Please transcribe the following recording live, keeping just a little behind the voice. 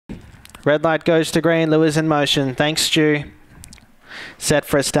Red light goes to green. Lewis in motion. Thanks, Stu. Set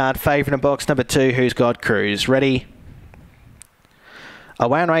for a start. Favourite in box number 2, Who's Got Cruise. Ready?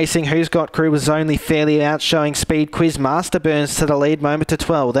 Away and racing, Who's Got Crew was only fairly out, showing speed. Quizmaster burns to the lead, moment to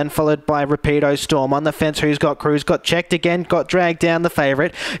 12, then followed by Rapido Storm. On the fence, Who's Got Cruise got checked again, got dragged down the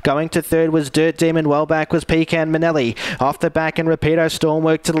favourite. Going to third was Dirt Demon, well back was Pecan Manelli. Off the back and Rapido Storm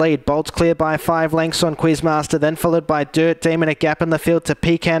worked to the lead. Bolts clear by 5 lengths on Quizmaster, then followed by Dirt Demon, a gap in the field to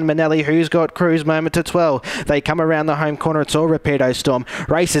Pecan Manelli. Who's Got Cruise, moment to 12. They come around the home corner, it's all Rapido Storm.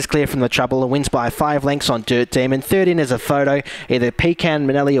 Race is clear from the trouble and wins by 5 lengths on Dirt Demon. Third in is a photo, either Pecan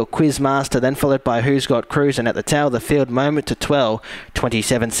Manelli or Quizmaster, then followed by Who's Got Cruise, and at the tail of the field, moment to 12,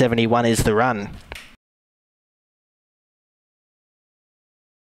 27.71 is the run.